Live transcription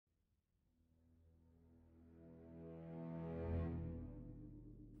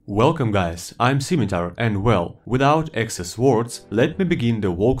Welcome guys, I'm Simitar and well, without excess words, let me begin the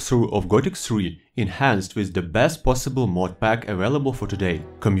walkthrough of Gothic 3, enhanced with the best possible mod pack available for today.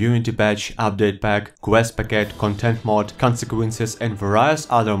 Community patch, update pack, quest packet, content mod, consequences and various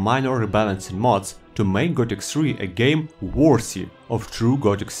other minor rebalancing mods to make Gothic 3 a game worthy of true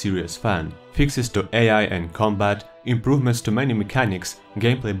Gothic series fan. Fixes to AI and combat, improvements to many mechanics,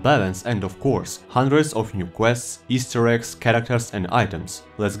 gameplay balance and of course, hundreds of new quests, easter eggs, characters and items.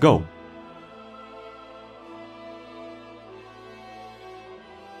 Let's go!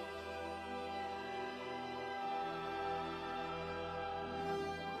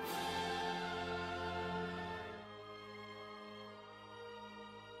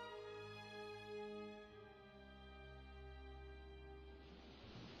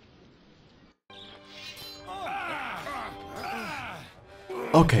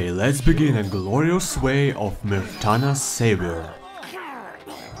 Okay, let's begin a glorious way of Myrtana's savior.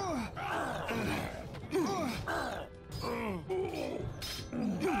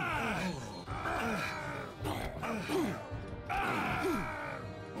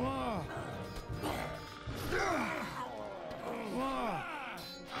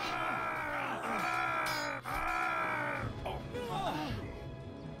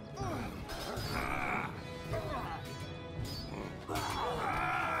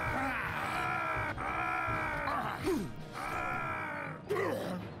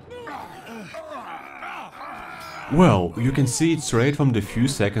 Well, you can see it straight from the few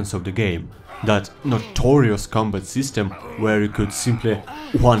seconds of the game. That notorious combat system where you could simply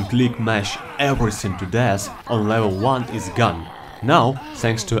one-click mash everything to death on level 1 is gone. Now,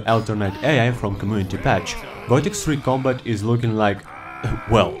 thanks to alternate AI from community patch, Gothic 3 combat is looking like...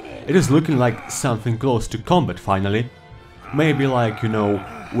 well, it is looking like something close to combat finally. Maybe like, you know,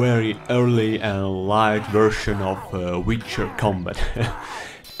 very early and light version of Witcher combat.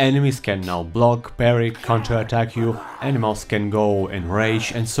 Enemies can now block, parry, counter-attack you, animals can go and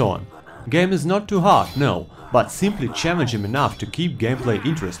rage and so on. Game is not too hard, no, but simply challenging enough to keep gameplay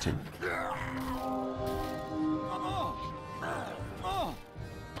interesting.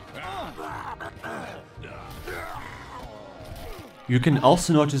 You can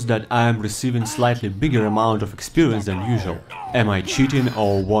also notice that I am receiving slightly bigger amount of experience than usual. Am I cheating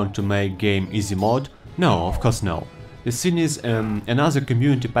or want to make game easy mode? No, of course no. The scene is another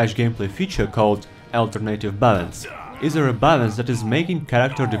community patch gameplay feature called alternative balance. Is there a balance that is making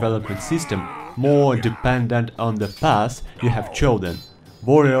character development system more dependent on the path you have chosen,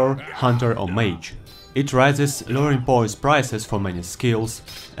 warrior, hunter or mage. It raises lowering points prices for many skills,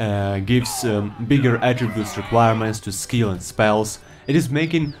 gives bigger attributes requirements to skill and spells. It is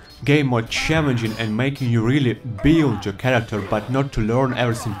making game more challenging and making you really build your character, but not to learn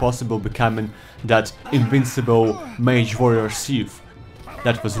everything possible, becoming that invincible mage warrior thief.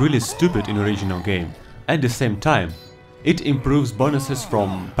 That was really stupid in original game. At the same time, it improves bonuses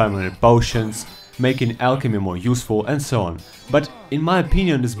from permanent potions, making alchemy more useful and so on. But in my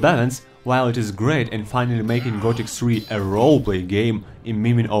opinion this balance, while it is great and finally making Gothic 3 a roleplay game in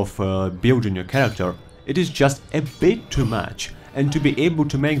meaning of building your character, it is just a bit too much. And to be able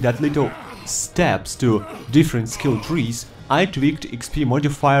to make that little steps to different skill trees, I tweaked XP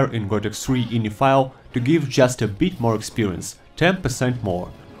modifier in Gothic 3 ini file to give just a bit more experience, 10%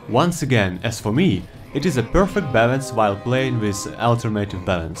 more. Once again, as for me, it is a perfect balance while playing with alternative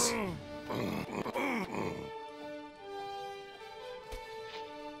balance.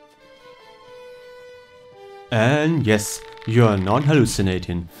 And yes, you are not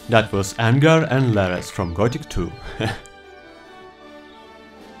hallucinating, that was Angar and Lares from Gothic 2.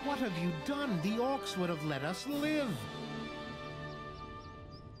 What have you done? The orcs would have let us live.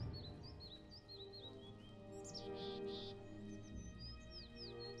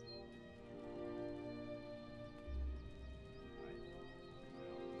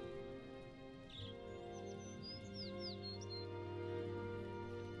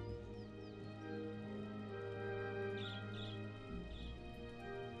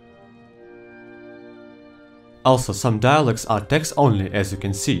 Also, some dialogues are text only, as you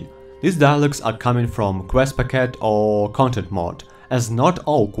can see. These dialogues are coming from quest packet or content mod, as not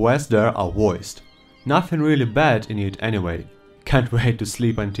all quests there are voiced. Nothing really bad in it anyway. Can't wait to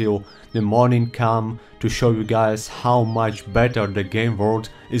sleep until the morning come to show you guys how much better the game world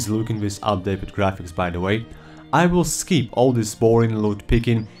is looking with updated graphics, by the way. I will skip all this boring loot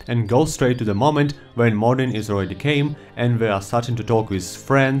picking and go straight to the moment when morning is already came and we are starting to talk with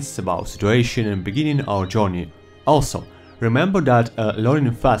friends about situation and beginning our journey. Also, remember that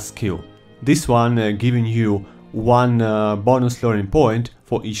learning fast skill. This one giving you one bonus learning point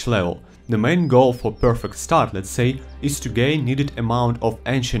for each level. The main goal for perfect start, let's say, is to gain needed amount of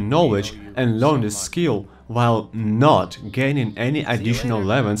ancient knowledge and learn this skill while not gaining any additional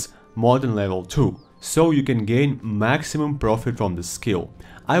levels more than level 2, so you can gain maximum profit from the skill.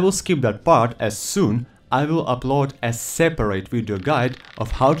 I will skip that part as soon I will upload a separate video guide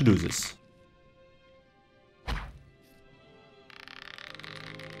of how to do this.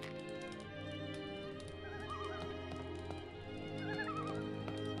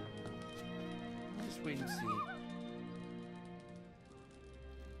 Just wait and see.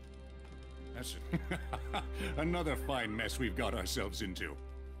 That's another fine mess we've got ourselves into.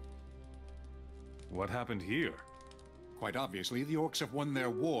 What happened here? Quite obviously, the orcs have won their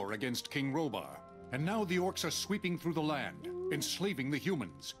war against King Robar. And now the orcs are sweeping through the land, enslaving the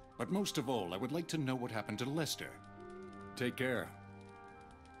humans. But most of all, I would like to know what happened to Lester. Take care.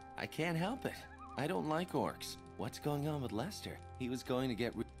 I can't help it. I don't like orcs. What's going on with Lester? He was going to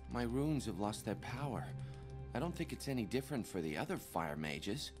get my runes have lost their power. I don't think it's any different for the other fire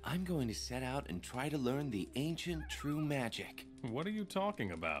mages. I'm going to set out and try to learn the ancient true magic. What are you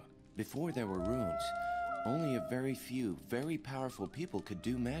talking about? Before there were runes, only a very few, very powerful people could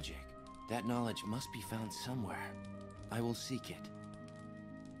do magic. That knowledge must be found somewhere. I will seek it.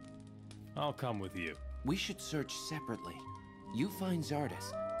 I'll come with you. We should search separately. You find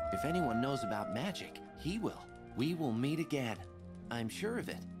Zardes. If anyone knows about magic, he will. We will meet again. I'm sure of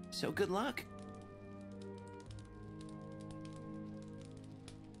it. So good luck.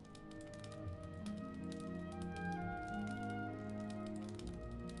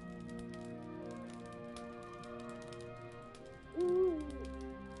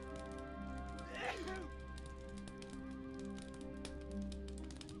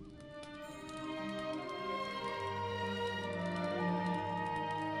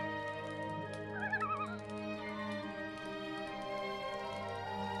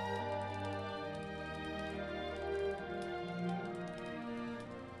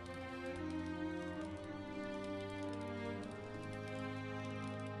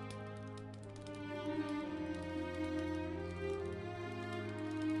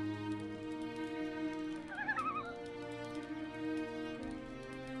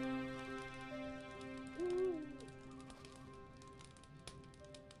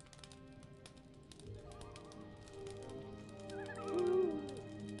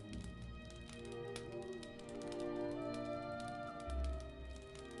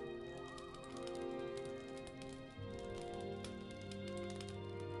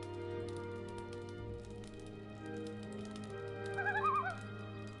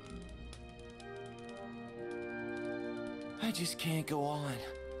 I just can't go on.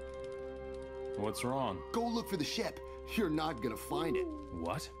 What's wrong? Go look for the ship. You're not gonna find it.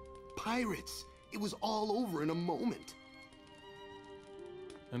 What? Pirates! It was all over in a moment.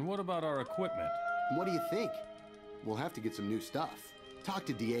 And what about our equipment? What do you think? We'll have to get some new stuff. Talk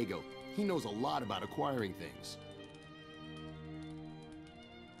to Diego. He knows a lot about acquiring things.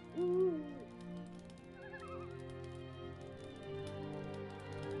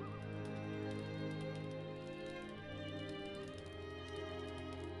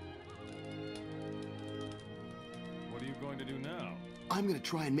 What are you going to do now? I'm gonna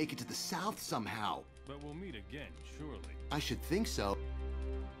try and make it to the south somehow. But we'll meet again, surely. I should think so.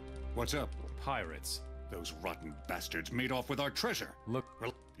 What's up? Pirates. Those rotten bastards made off with our treasure. Look,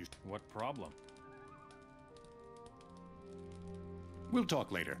 Well, you... what problem? We'll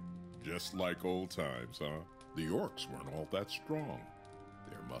talk later. Just like old times, huh? The orcs weren't all that strong.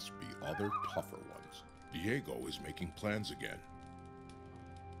 There must be other tougher ones. Diego is making plans again.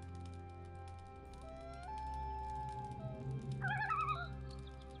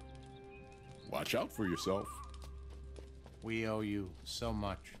 Watch out for yourself. We owe you so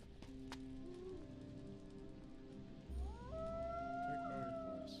much.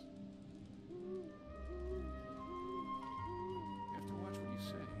 You have to watch what you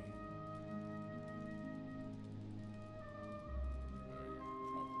say.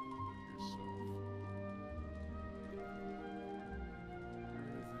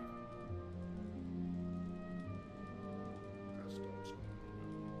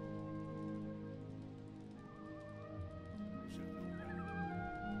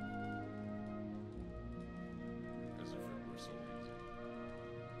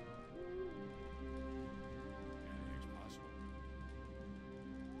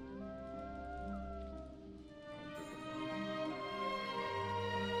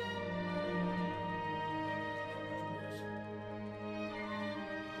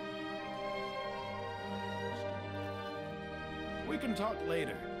 We can talk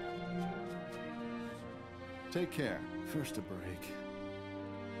later. Take care. First a break.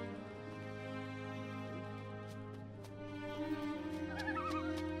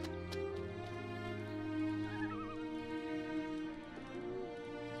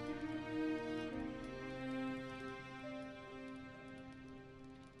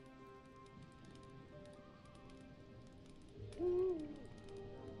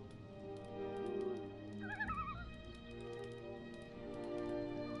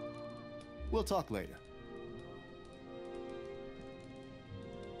 We'll talk later.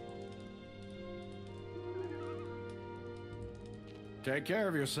 Take care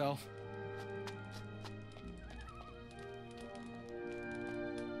of yourself.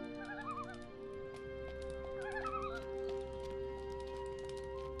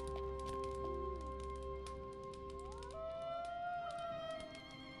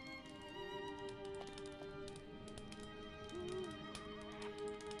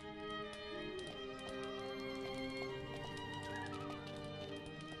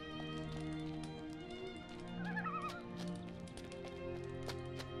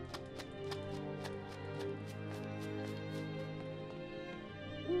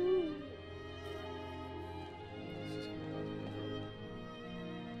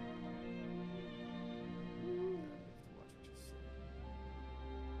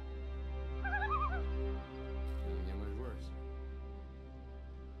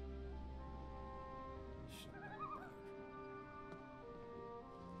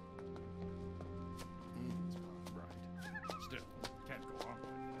 Still, can't go on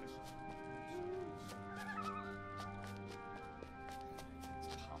like this.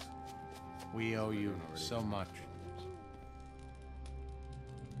 We owe you so much.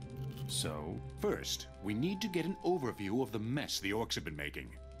 So, First, we need to get an overview of the mess the orcs have been making.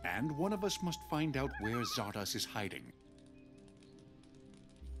 And one of us must find out where Zardos is hiding.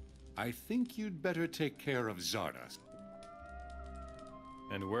 I think you'd better take care of Zardos.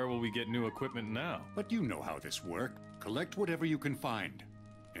 and where will we get new equipment now? But you know how this works. Collect whatever you can find.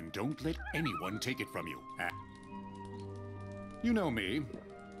 And don't let anyone take it from you. You know me.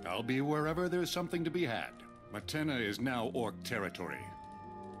 I'll be wherever there's something to be had. Matena is now orc territory.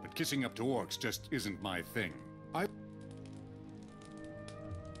 But kissing up to orcs just isn't my thing.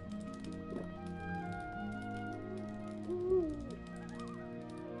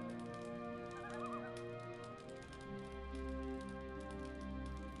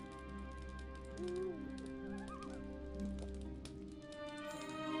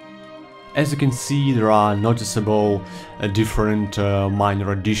 As you can see, there are noticeable different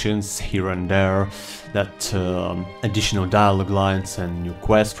minor additions here and there, that additional dialogue lines and new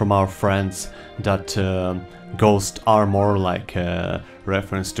quests from our friends, that ghost armor, like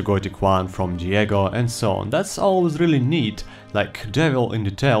reference to Gothic 1 from Diego, and so on. That's always really neat, like devil in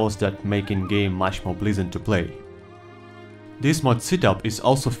details that make in-game much more pleasant to play. This mod setup is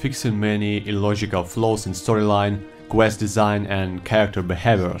also fixing many illogical flaws in storyline, quest design and character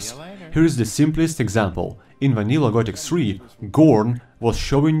behaviors. Here is the simplest example. In Vanilla Gothic 3, Gorn was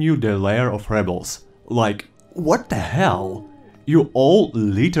showing you the lair of rebels. Like, what the hell? You all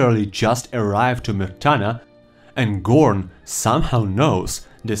literally just arrived to Myrtana, and Gorn somehow knows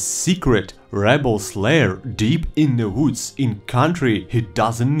the secret rebels lair deep in the woods in country he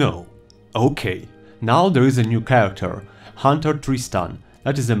doesn't know. Okay, now there is a new character, Hunter Tristan.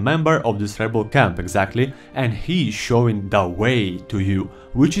 That is a member of this rebel camp exactly, and he is showing the way to you,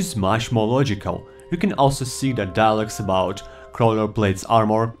 which is much more logical. You can also see the dialogues about Crawler Plate's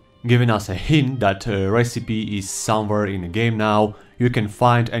armor, giving us a hint that a recipe is somewhere in the game now. You can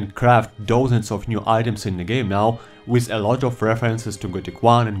find and craft dozens of new items in the game now, with a lot of references to Gothic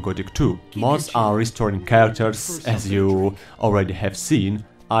 1 and Gothic 2. Mods are restoring characters, as you already have seen,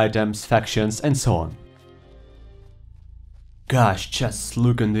 items, factions and so on. Gosh, just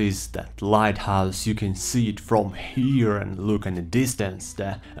look at this, that lighthouse, you can see it from here, and look at the distance,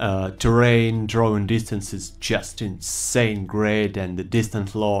 the terrain drawing distance is just insane great, and the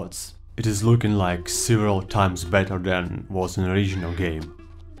distant lords. It is looking like several times better than was in the original game.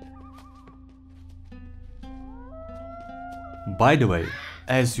 By the way,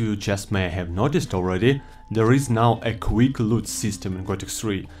 as you just may have noticed already, there is now a quick loot system in Gothic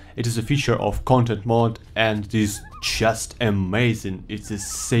 3. It is a feature of content mod and it is just amazing. It is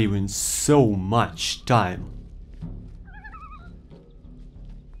saving so much time.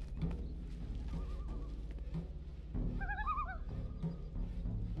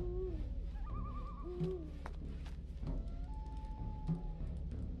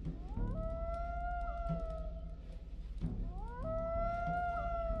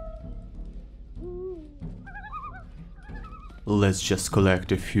 Let's just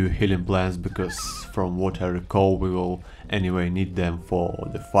collect a few healing plants, because from what I recall we will anyway need them for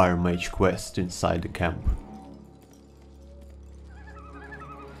the Fire Mage quest inside the camp.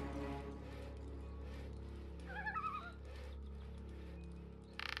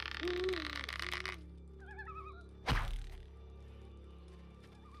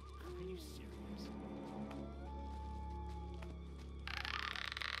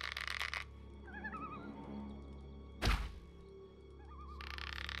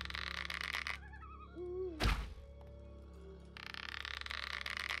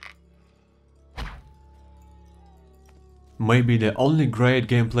 maybe the only great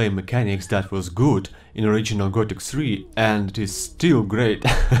gameplay mechanics that was good in original Gothic 3, and it is still great.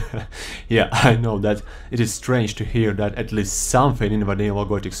 Yeah, I know that it is strange to hear that at least something in vanilla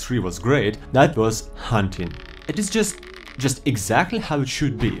Gothic 3 was great, that was hunting. It is just exactly how it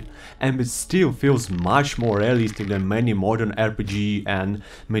should be, and it still feels much more realistic than many modern RPG and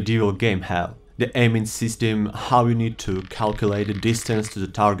medieval games have. The aiming system, how you need to calculate the distance to the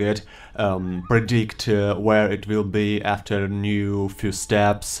target, predict where it will be after a new few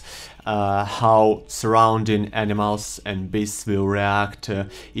steps, how surrounding animals and beasts will react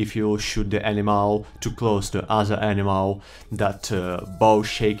if you shoot the animal too close to other animal, that bow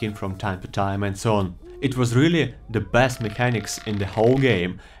shaking from time to time and so on. It was really the best mechanics in the whole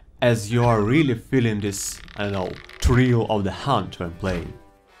game, as you are really feeling this, I don't know, thrill of the hunt when playing.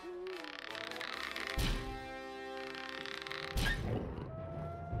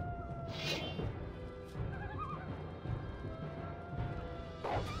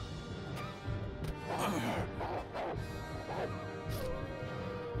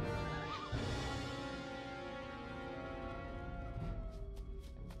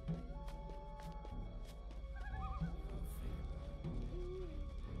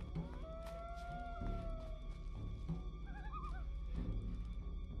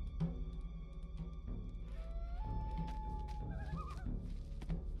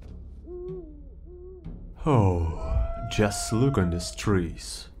 Oh, just look on these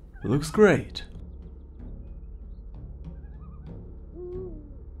trees. Looks great.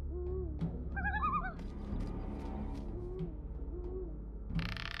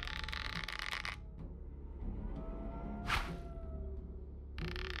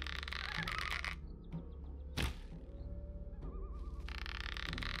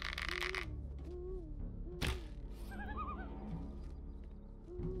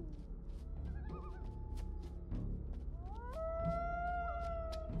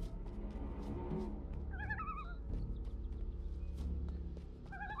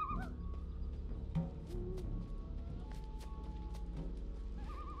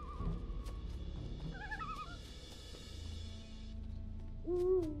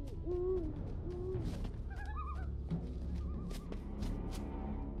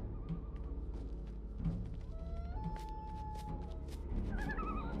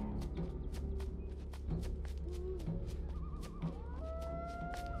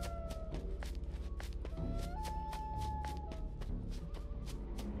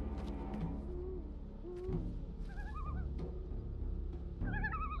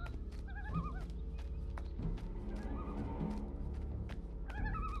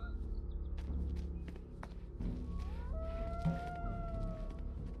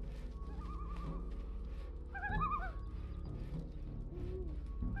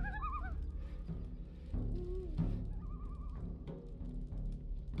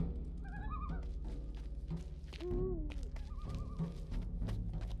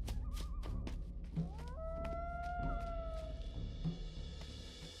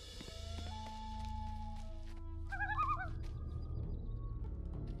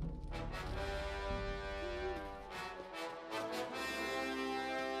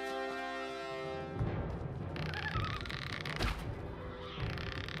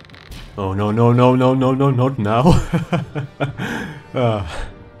 Oh no, no, no, no, no, no, not now. Ah.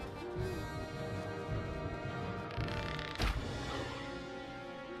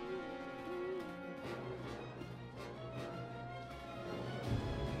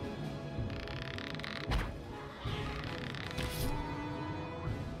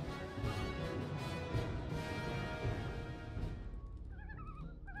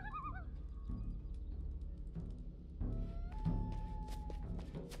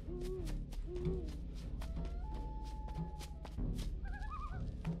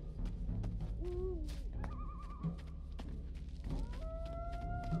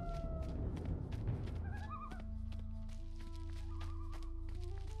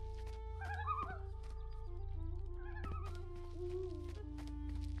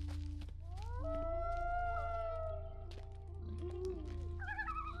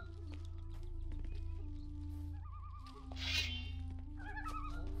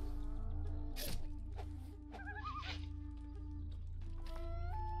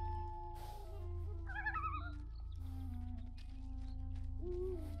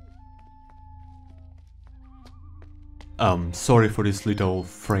 Sorry for this little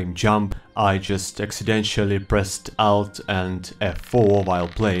frame jump, I just accidentally pressed Alt and F4 while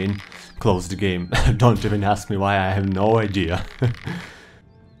playing. Close the game. Don't even ask me why, I have no idea.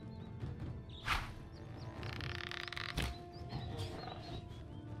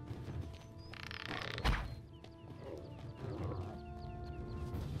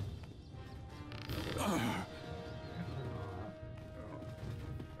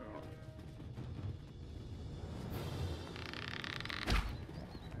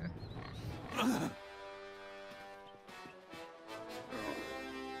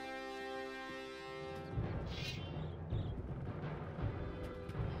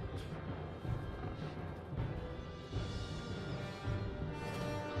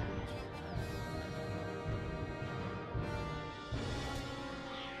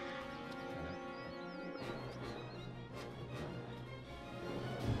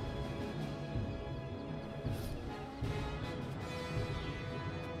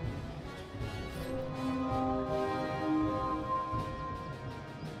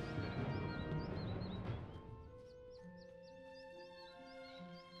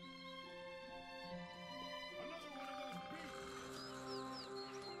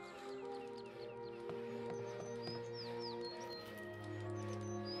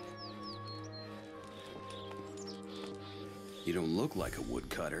 You don't look like a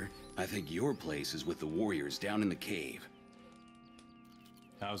woodcutter. I think your place is with the warriors down in the cave.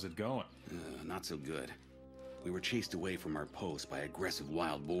 How's it going? Not so good. We were chased away from our post by aggressive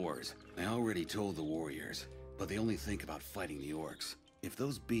wild boars. I already told the warriors, but they only think about fighting the orcs. If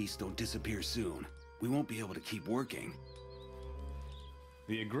those beasts don't disappear soon, we won't be able to keep working.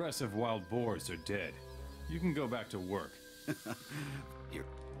 The aggressive wild boars are dead. You can go back to work. You're...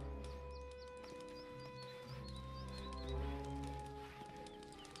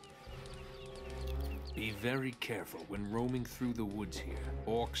 Be very careful when roaming through the woods here.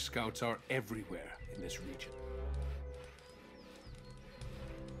 Orc scouts are everywhere in this region.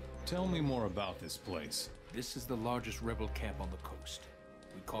 Tell me more about this place. This is the largest rebel camp on the coast.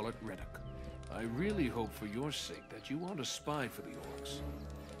 We call it Reborn. I really hope for your sake that you aren't a spy for the orcs,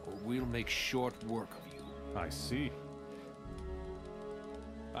 or we'll make short work of you. I see.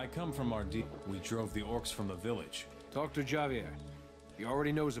 I come from Ardi. We drove the orcs from the village. Talk to Javier. He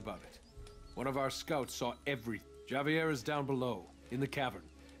already knows about it. One of our scouts saw everything. Javier is down below, in the cavern.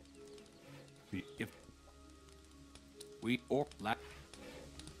 If we orc lack,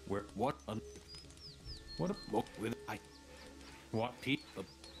 where what What a... with I What? people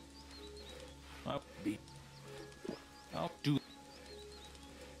I'll be I'll do...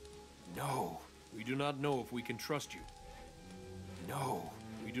 No, we do not know if we can trust you. No,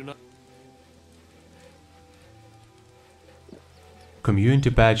 we do not. Community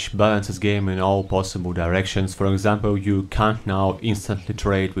patch balances game in all possible directions. For example, you can't now instantly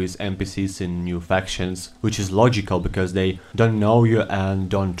trade with NPCs in new factions, which is logical because they don't know you and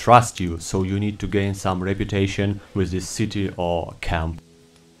don't trust you, so you need to gain some reputation with this city or camp.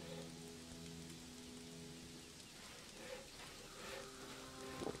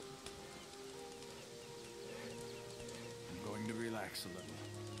 I'm going to relax a little.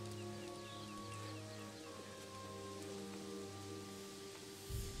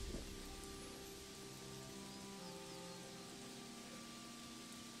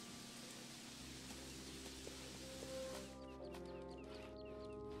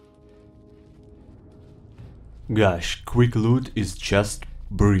 Gosh, quick loot is just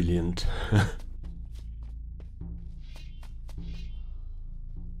brilliant.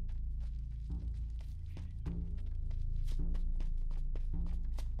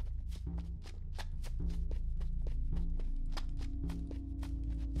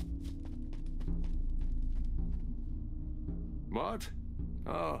 What?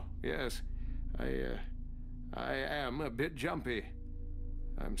 Oh, yes. I am a bit jumpy.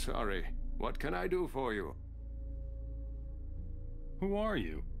 I'm sorry. What can I do for you? Who are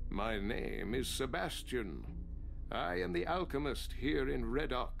you? My name is Sebastian. I am the alchemist here in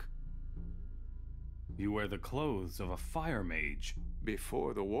Reborn. You wear the clothes of a fire mage.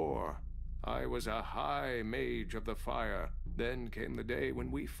 Before the war, I was a high mage of the fire. Then came the day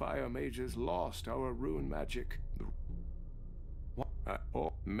when we fire mages lost our rune magic. What?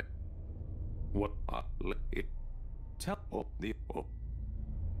 What? Tell...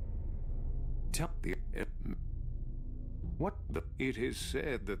 Tell the... What the... It is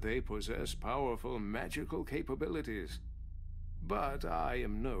said that they possess powerful magical capabilities. But I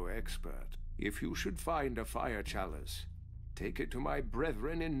am no expert. If you should find a fire chalice, take it to my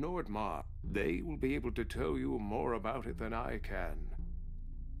brethren in Nordmar. They will be able to tell you more about it than I can.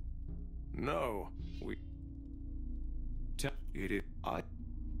 No, we... Tell... It is...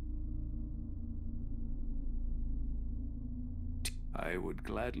 I would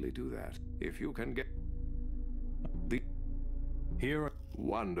gladly do that, if you can get... the... Here...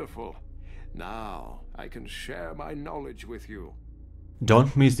 Wonderful. Now, I can share my knowledge with you.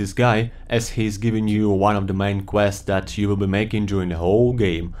 Don't miss this guy, as he's giving you one of the main quests that you will be making during the whole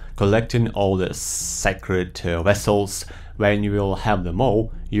game, collecting all the sacred vessels. When you will have them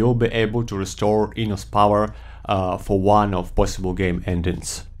all, you will be able to restore Enos power for one of possible game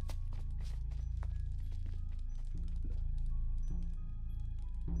endings.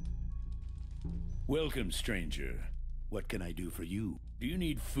 Welcome, stranger. What can I do for you? Do you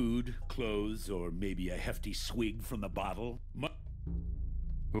need food, clothes, or maybe a hefty swig from the bottle?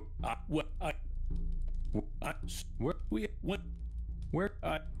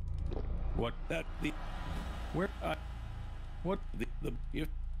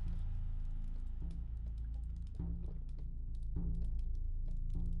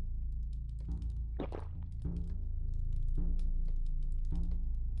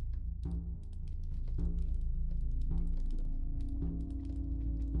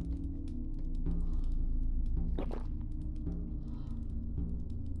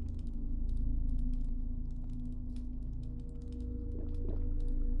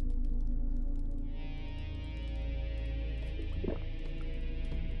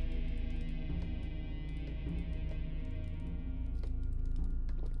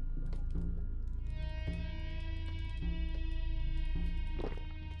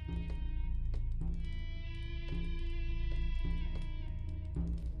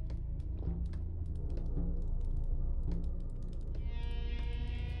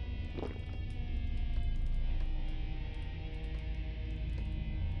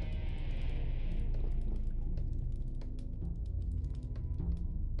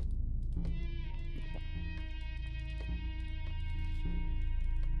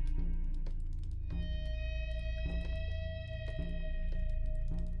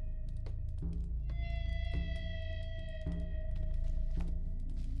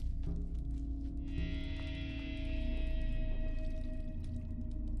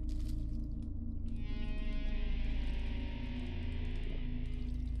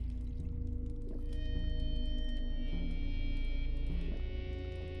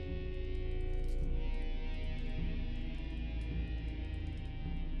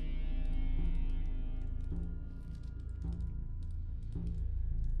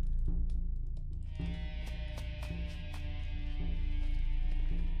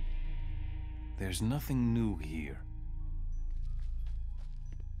 There's nothing new here.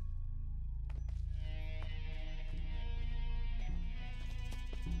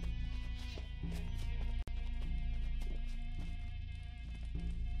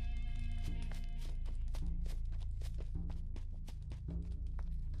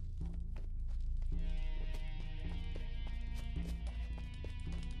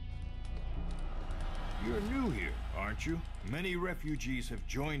 You're new here, aren't you? Many refugees have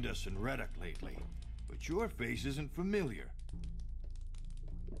joined us in Redoc lately, but your face isn't familiar.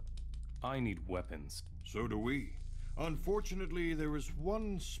 I need weapons. So do we. Unfortunately, there is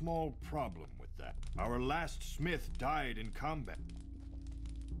one small problem with that. Our last smith died in combat.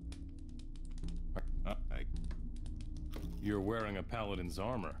 You're wearing a paladin's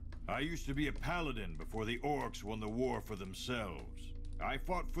armor. I used to be a paladin before the orcs won the war for themselves. I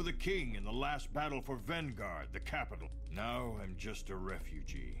fought for the king in the last battle for Vanguard, the capital. Now I'm just a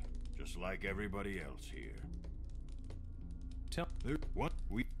refugee, just like everybody else here. Tell what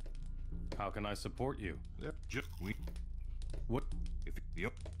we? How can I support you? Just we. What if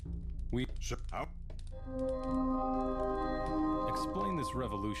yep? We so out? Explain this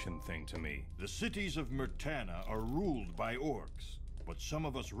revolution thing to me. The cities of Murtana are ruled by orcs, but some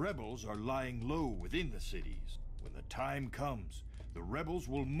of us rebels are lying low within the cities. When the time comes, the rebels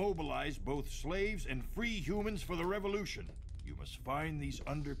will mobilize both slaves and free humans for the revolution. You must find these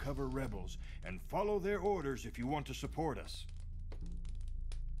undercover rebels and follow their orders if you want to support us.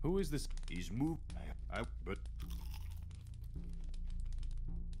 Who is this? He's moved. But.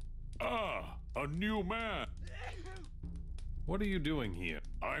 Ah, a new man. What are you doing here?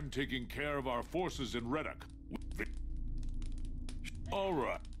 I'm taking care of our forces in Redoc. All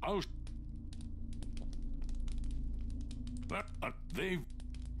right, they've...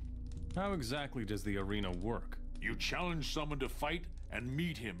 How exactly does the arena work? You challenge someone to fight and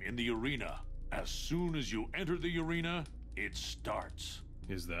meet him in the arena. As soon as you enter the arena, it starts.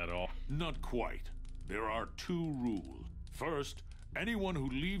 Is that all? Not quite. There are two rules. First, anyone who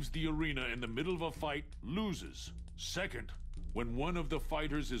leaves the arena in the middle of a fight loses. Second, when one of the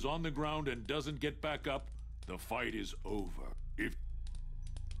fighters is on the ground and doesn't get back up, the fight is over. If...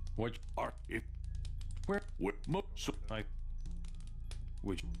 What are... If... Where... What... So... I...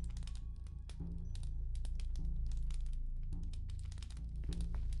 Which...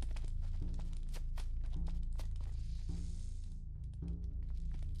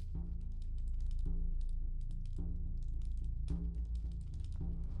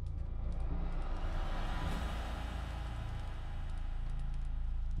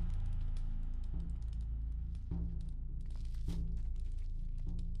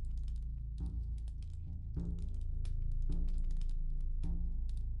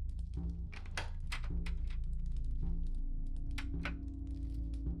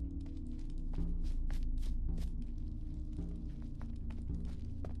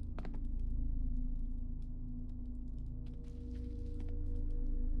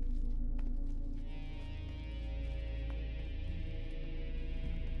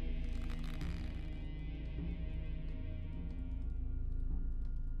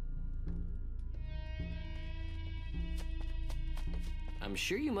 I'm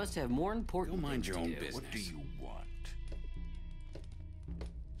sure you must have more important Mind things your to own do. business. What do you want?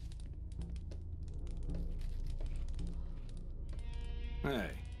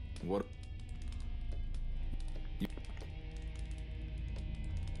 Hey, what?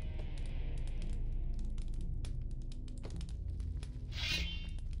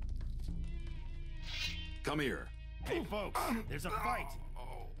 Come here. Hey, folks, there's a fight.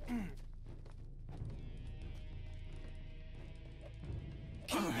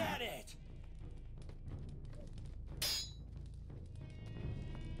 Keep at it!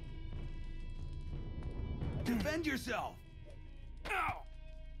 Defend yourself!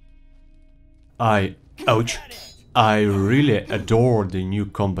 Ouch. I really adore the new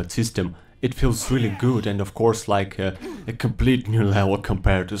combat system. It feels really good and of course like a complete new level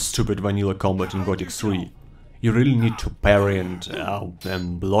compared to stupid vanilla combat in Gothic 3. You really need to parry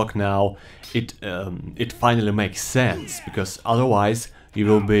and block now. It finally makes sense, because otherwise you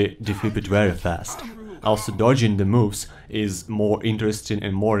will be defeated very fast. Also, dodging the moves is more interesting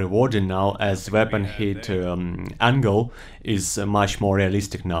and more rewarding now, as weapon hit angle is much more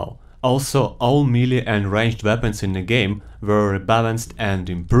realistic now. Also, all melee and ranged weapons in the game were rebalanced and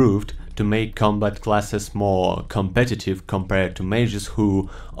improved to make combat classes more competitive compared to mages who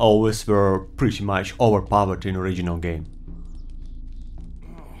always were pretty much overpowered in the original game.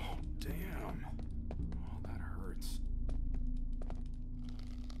 Oh, damn. Oh, that hurts.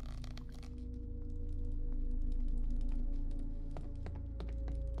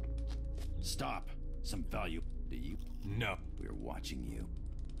 Stop. Some value. Do you? No. We're watching you.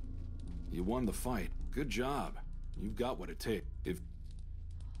 You won the fight. Good job. You've got what it takes. If...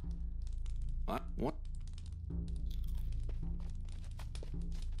 What?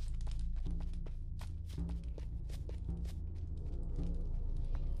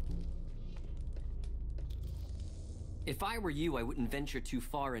 If I were you, I wouldn't venture too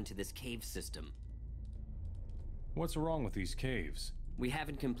far into this cave system. What's wrong with these caves? We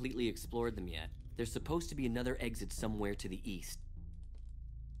haven't completely explored them yet. There's supposed to be another exit somewhere to the east.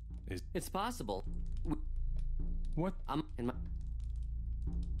 It's possible. What? In my...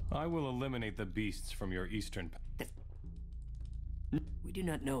 I will eliminate the beasts from your eastern... We do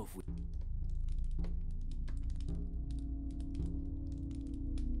not know if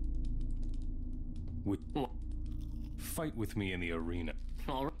we... Fight with me in the arena.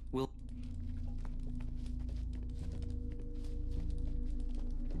 Alright, we'll...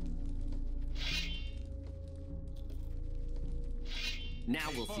 Now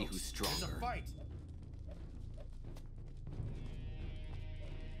we'll see who's stronger. There's a fight.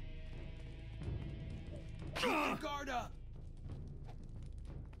 Keep your guard up!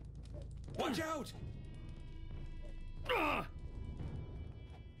 Watch out!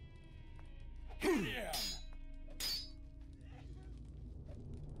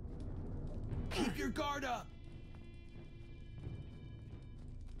 Keep your guard up!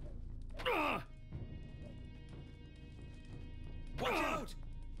 Watch out!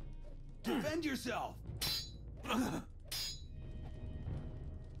 Defend yourself!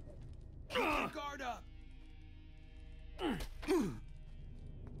 Keep your guard up!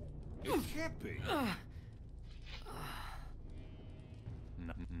 It can't be.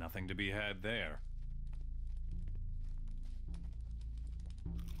 Nothing to be had there.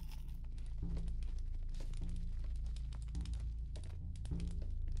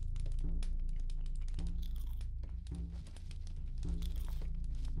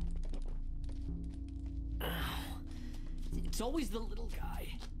 It's always the little guy.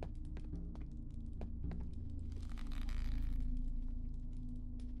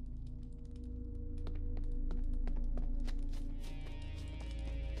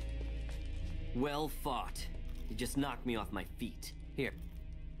 Well fought. You just knocked me off my feet. Here.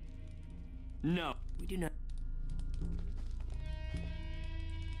 No, we do not.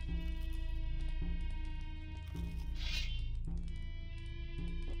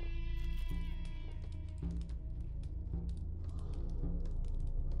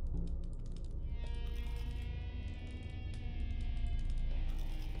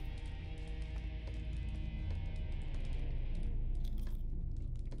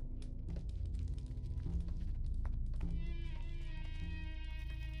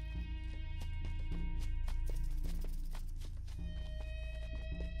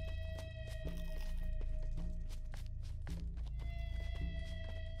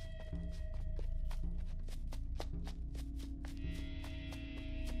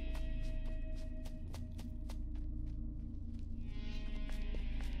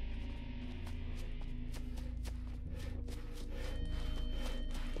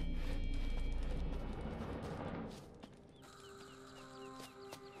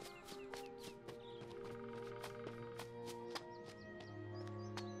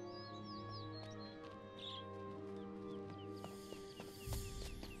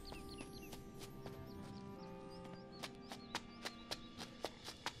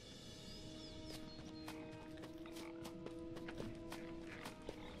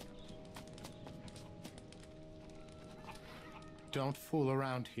 Don't fool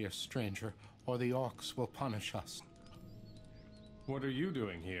around here, stranger, or the orcs will punish us. What are you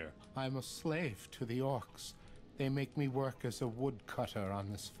doing here? I'm a slave to the orcs. They make me work as a woodcutter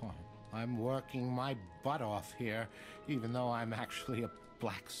on this farm. I'm working my butt off here, even though I'm actually a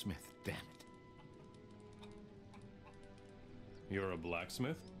blacksmith, damn it. You're a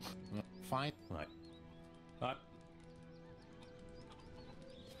blacksmith? Fine. Right.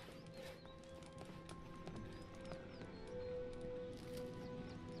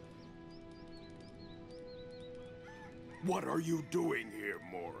 What are you doing here,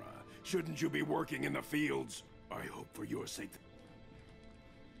 Mora? Shouldn't you be working in the fields? I hope for your sake.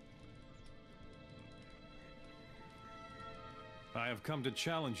 I have come to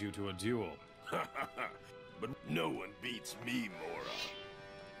challenge you to a duel. But no one beats me, Mora.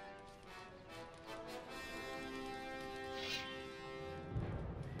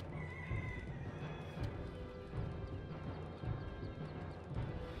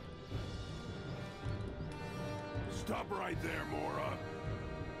 Stop right there, Mora.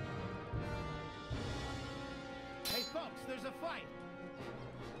 Hey folks, there's a fight!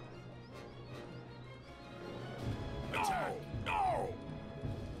 Attack! No!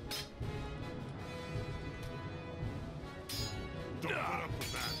 Don't put up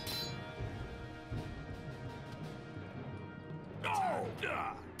with that. No!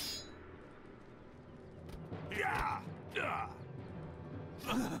 Yeah!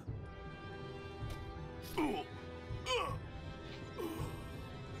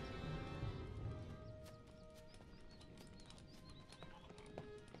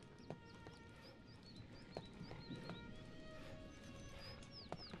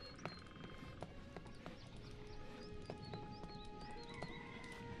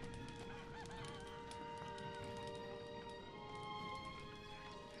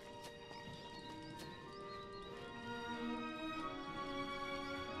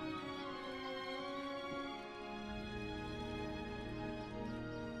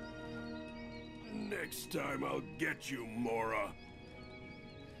 Next time I'll get you, Mora.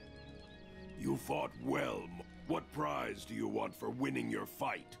 You fought well. What prize do you want for winning your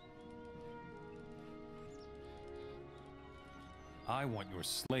fight? I want your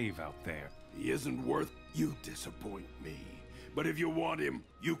slave out there. He isn't worth... You disappoint me. But if you want him,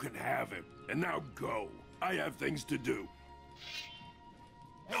 you can have him. And now go. I have things to do.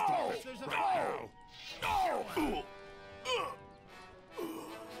 No! There's a fight! No!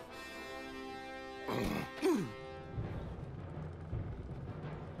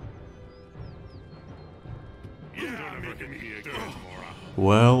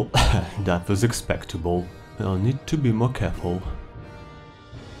 Well, that was expectable. I'll need to be more careful.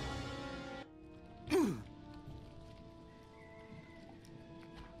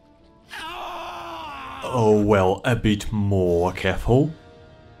 Oh well, a bit more careful.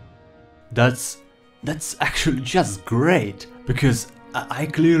 That's actually just great, because I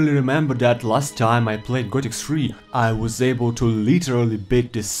clearly remember that last time I played Gothic 3, I was able to literally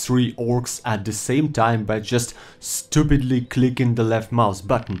beat these 3 orcs at the same time by just stupidly clicking the left mouse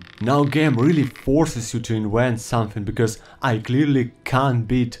button. Now game really forces you to invent something, because I clearly can't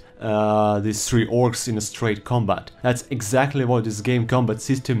beat these 3 orcs in a straight combat. That's exactly what this game combat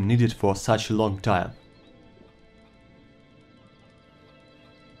system needed for such a long time.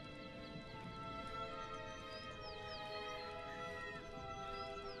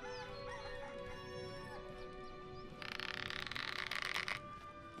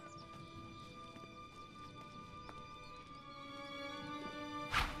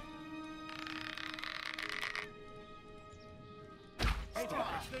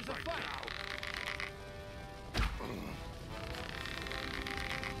 There's a fight!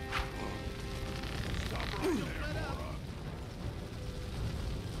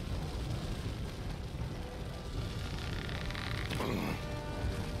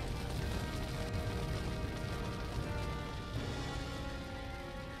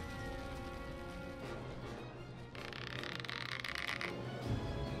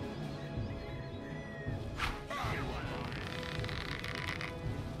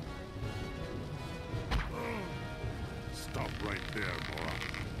 Stop right there, Mora. Stop right there, Mora.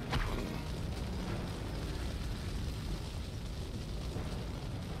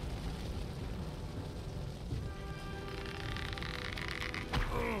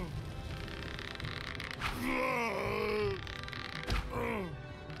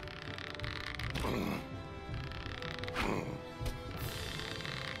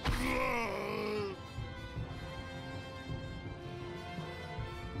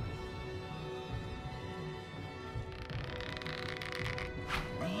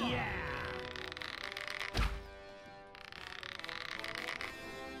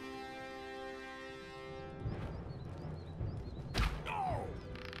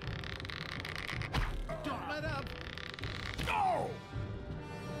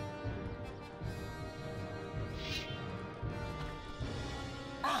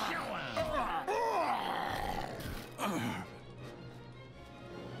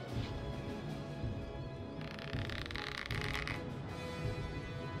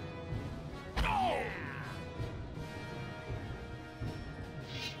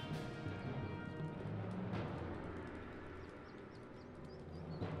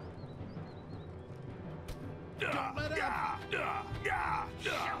 it up! No!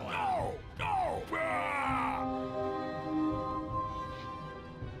 No!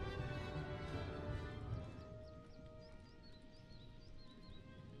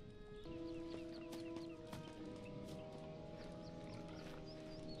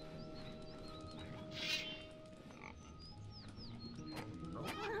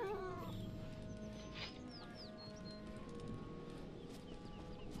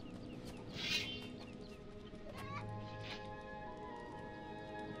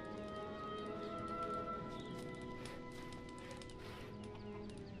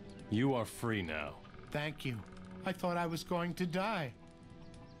 You are free now. Thank you. I thought I was going to die.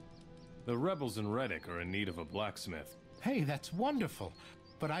 The rebels in Reddick are in need of a blacksmith. Hey, that's wonderful.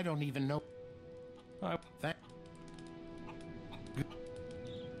 But I don't even know...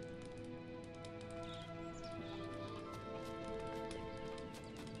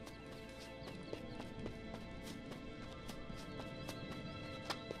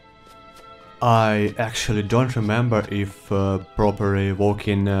 I actually don't remember if proper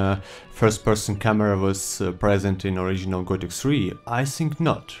evoking first-person camera was present in original Gothic 3. I think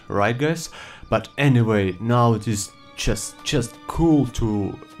not, right guys? But anyway, now it is just cool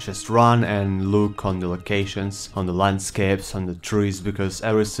to just run and look on the locations, on the landscapes, on the trees, because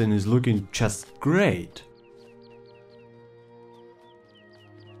everything is looking just great.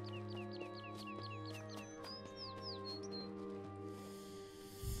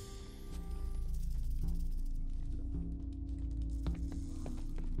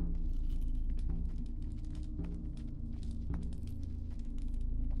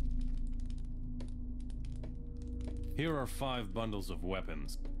 Here are 5 bundles of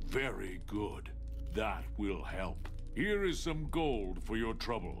weapons. Very good. That will help. Here is some gold for your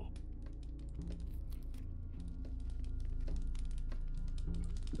trouble.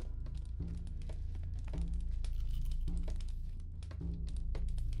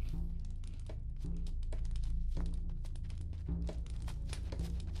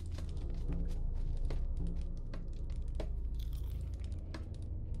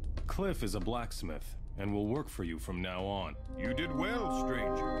 Cliff is a blacksmith and will work for you from now on. You did well,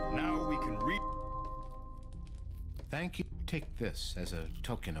 stranger. Now we can read. Thank you. Take this as a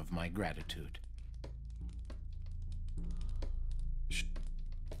token of my gratitude.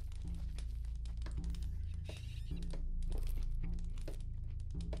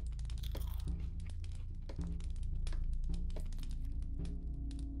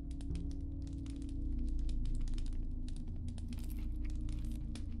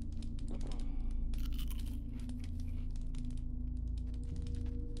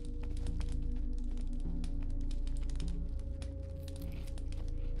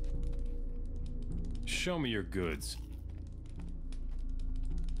 Show me your goods.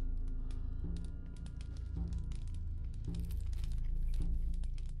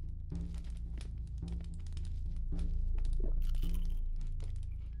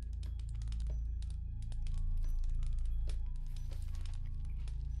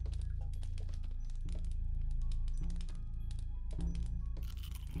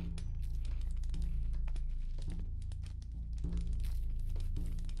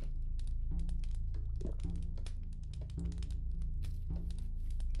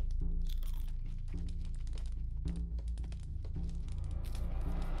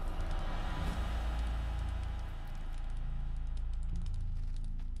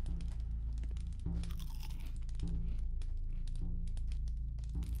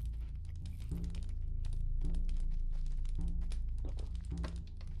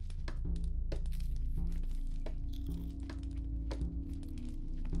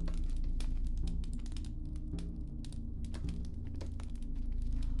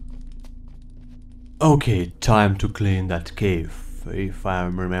 Okay, time to clean that cave. If I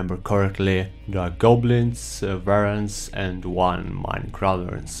remember correctly, there are goblins, varans and one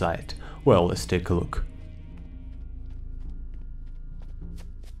minecrawler inside. Well, let's take a look.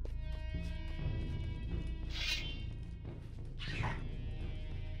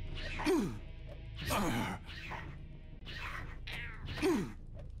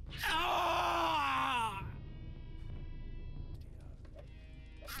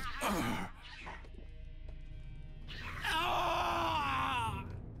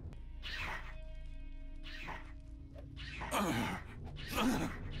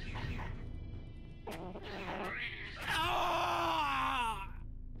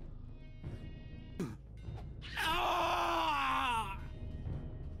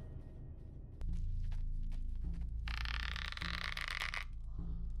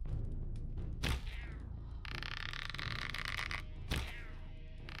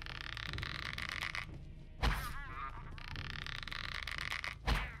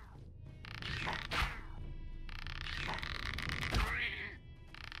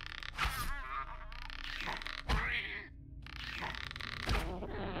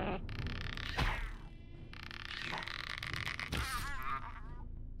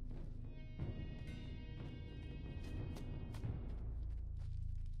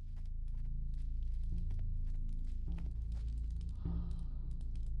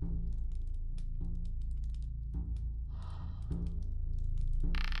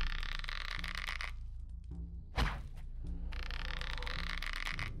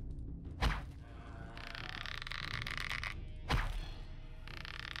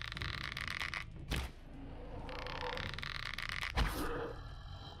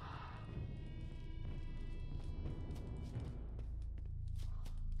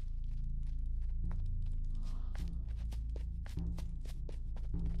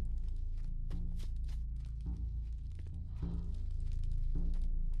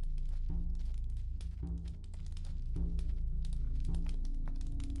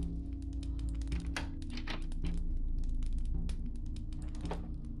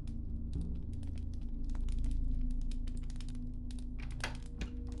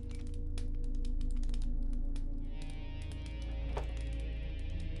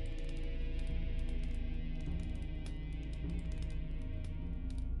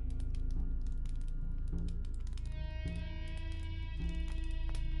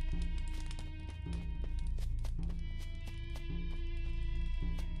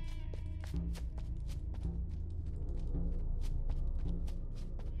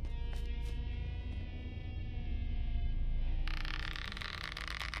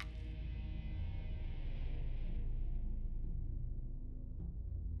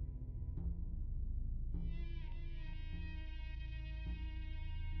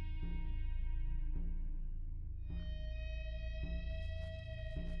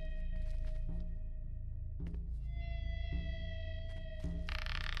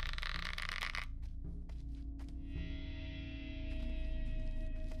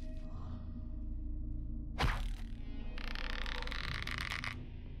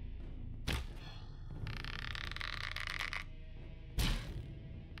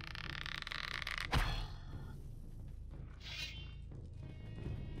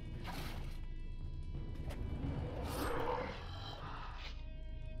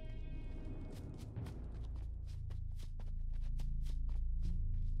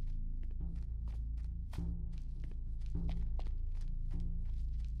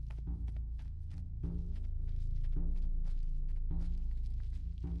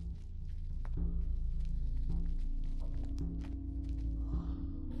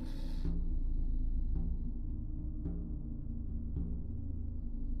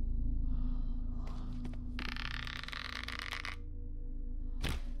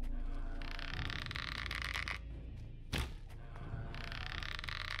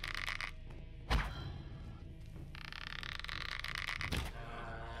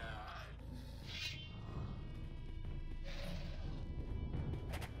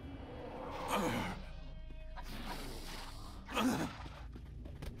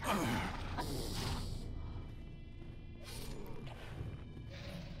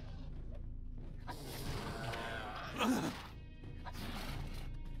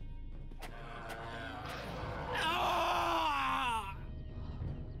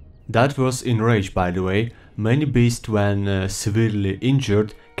 That was in Rage, by the way. Many beasts, when severely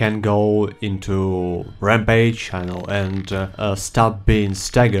injured, can go into rampage channel and stop being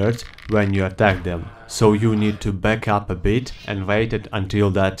staggered when you attack them. So you need to back up a bit and wait until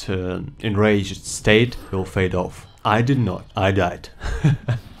that enraged state will fade off. I did not, I died.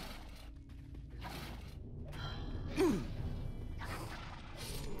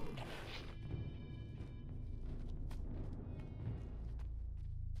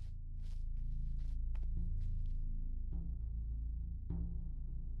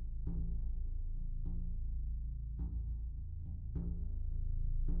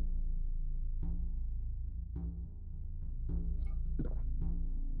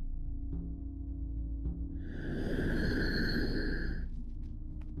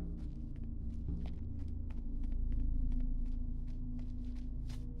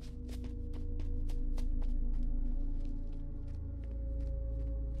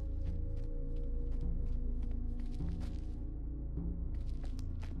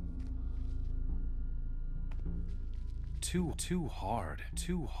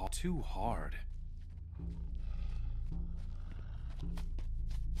 Too hard.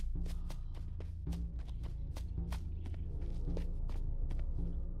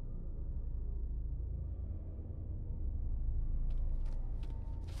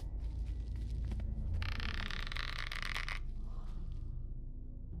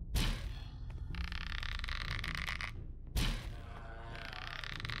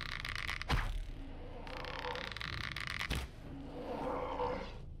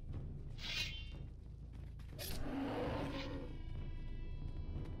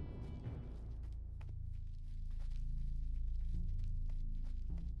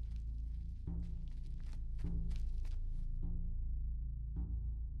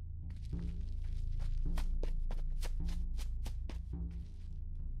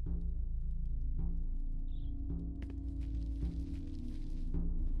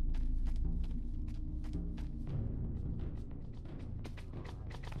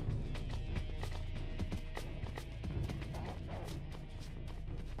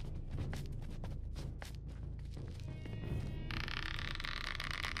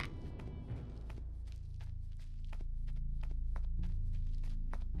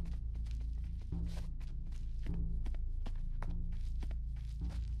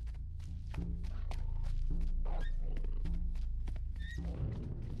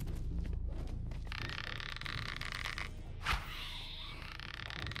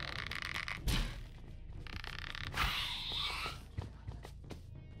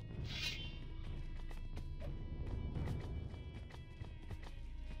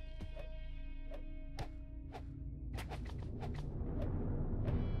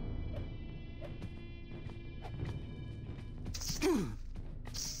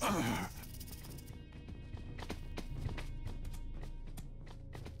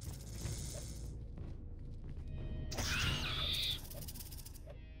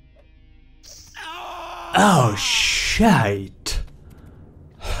 Oh, shite.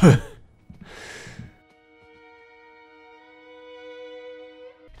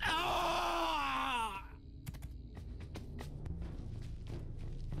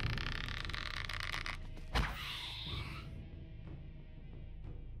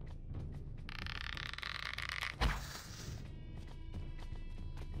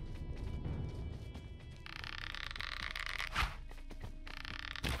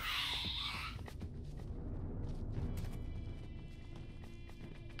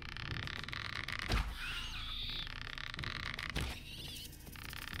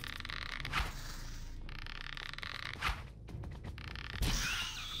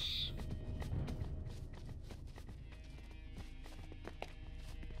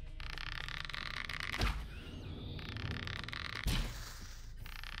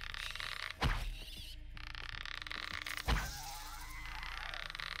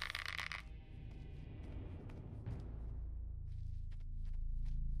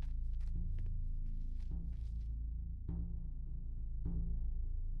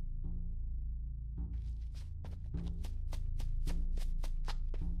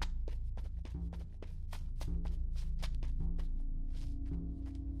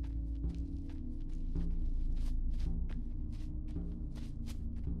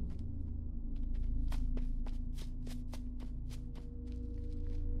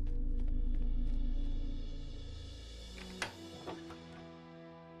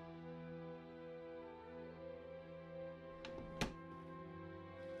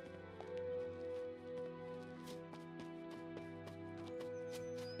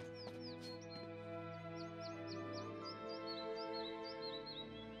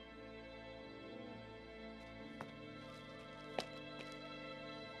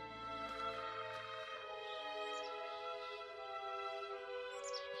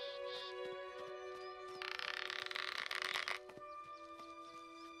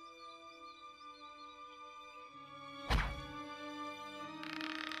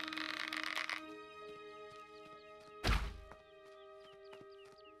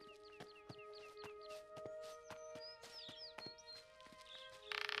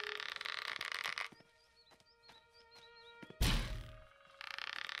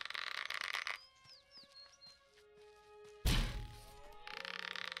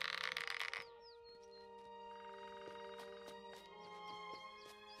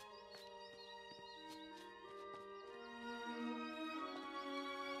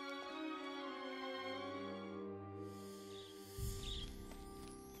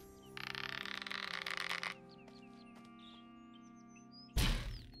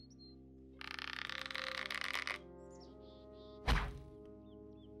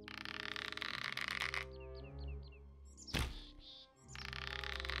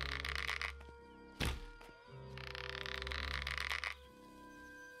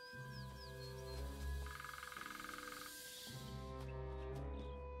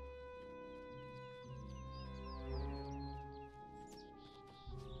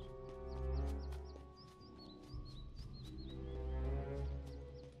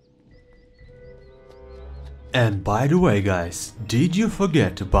 And by the way guys, did you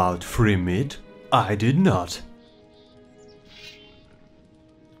forget about free meat? I did not.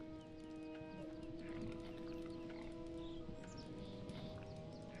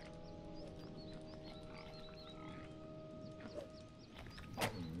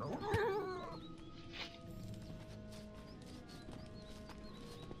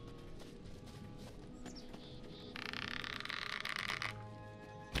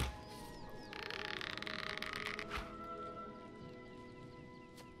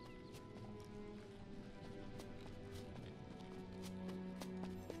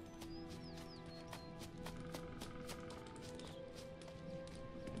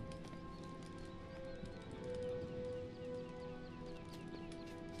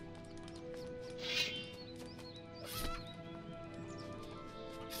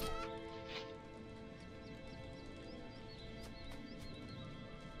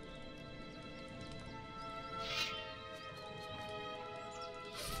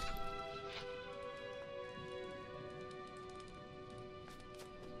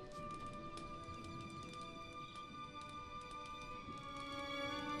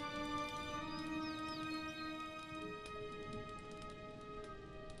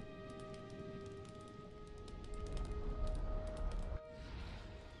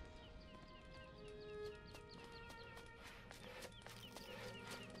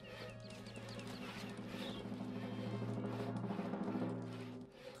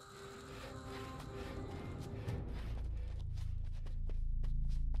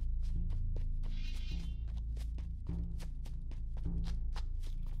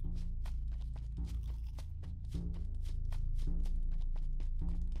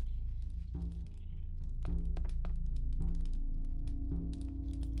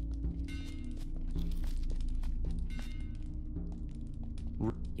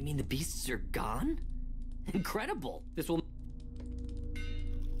 You mean the beasts are gone? Incredible! This will...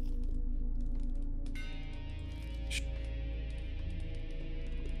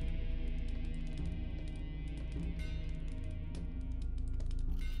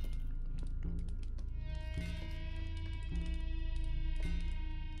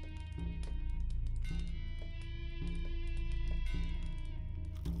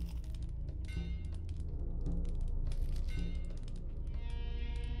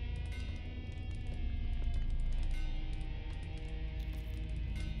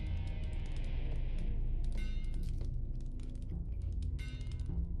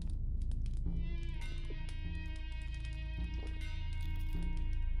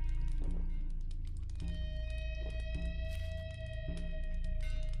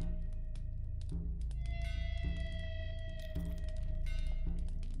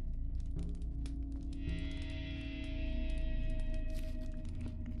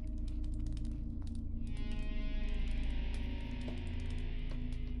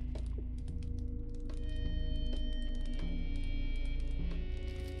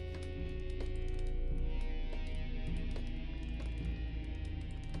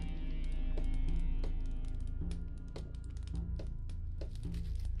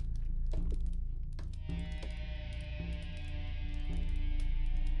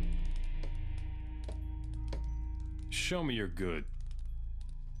 Show me you're good.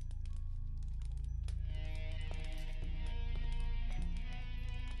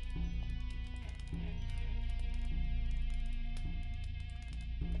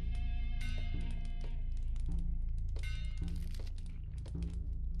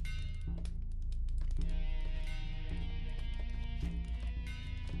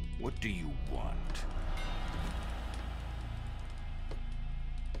 What do you want?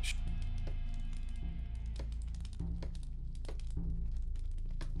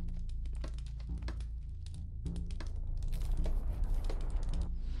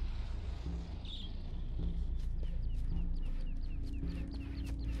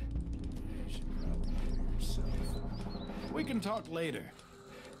 We can talk later.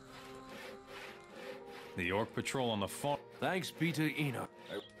 The Orc patrol on the farm. Thanks be to Enoch.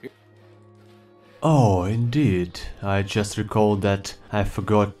 Oh, indeed. I just recalled that I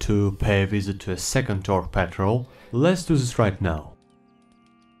forgot to pay a visit to a second Orc patrol. Let's do this right now.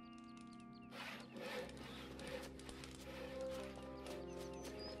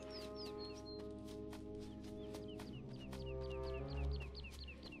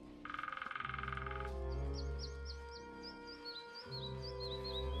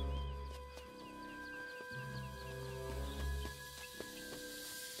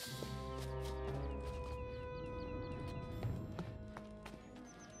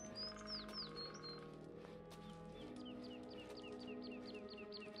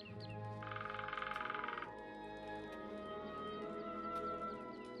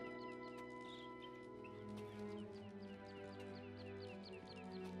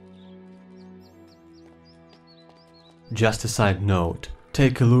 Just a side note,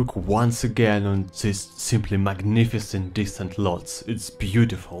 take a look once again on these simply magnificent distant lots, it's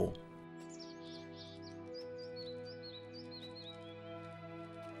beautiful.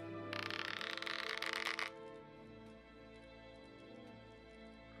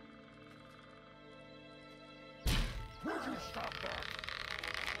 Would you stop that?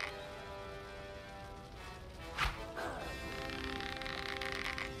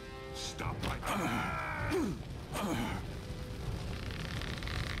 Stop right there.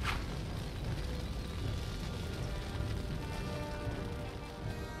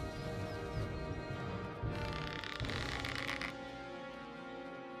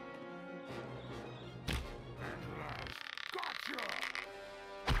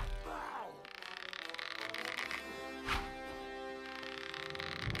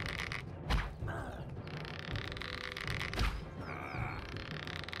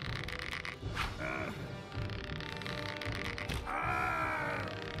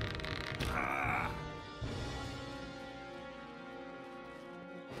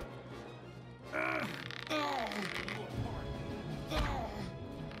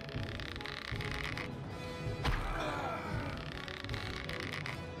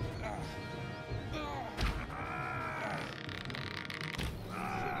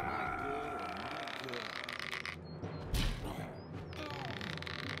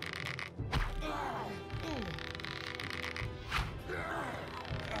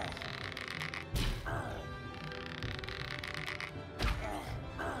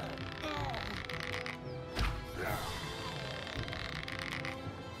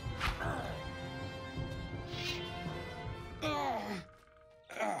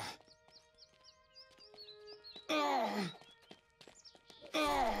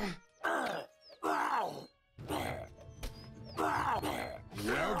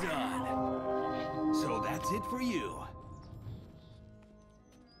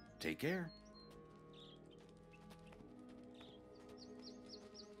 Take care.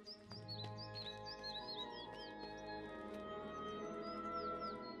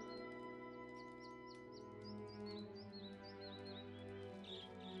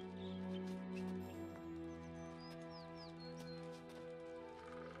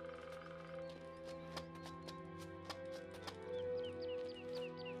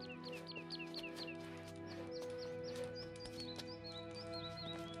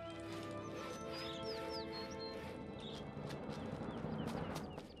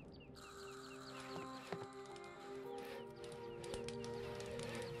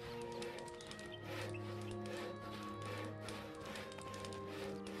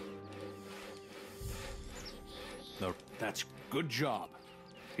 No, that's good job.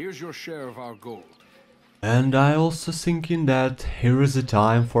 Here's your share of our gold. And I also thinking that here is the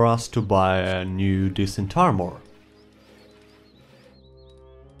time for us to buy a new decent armor.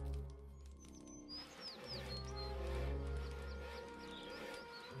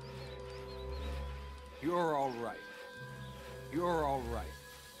 You're all right. You're all right.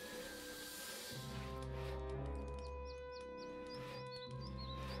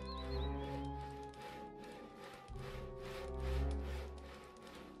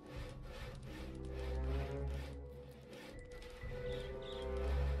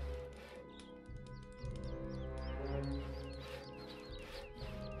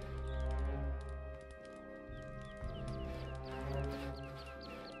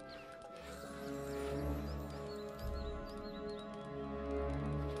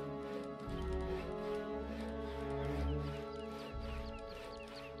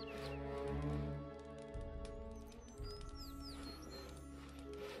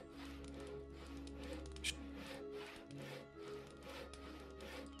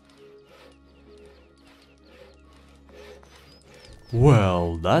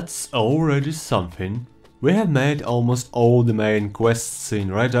 Well, that's already something. We have made almost all the main quests in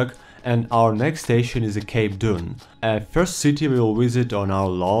Redok, and our next station is a Cape Dune, a first city we will visit on our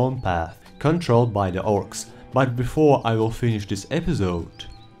long path, controlled by the orcs. But before I will finish this episode,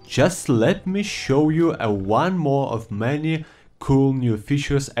 just let me show you one more of many cool new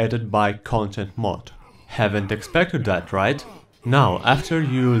features added by Content Mod. Haven't expected that, right? Now, after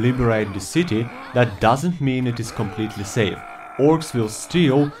you liberate the city, that doesn't mean it is completely safe. Orcs will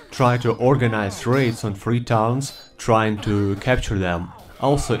still try to organize raids on free towns, trying to capture them.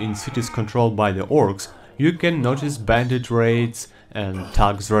 Also, in cities controlled by the orcs, you can notice bandit raids and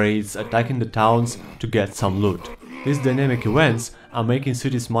thugs raids attacking the towns to get some loot. These dynamic events are making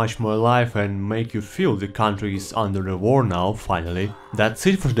cities much more alive and make you feel the country is under the war now, finally. That's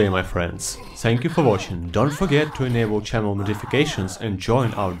it for today, my friends. Thank you for watching. Don't forget to enable channel notifications and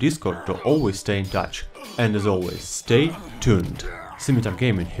join our Discord to always stay in touch. And as always, stay tuned. Scimitar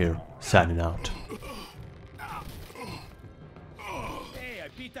Gaming here, signing out. Hey, I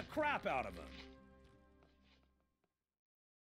beat the crap out of him.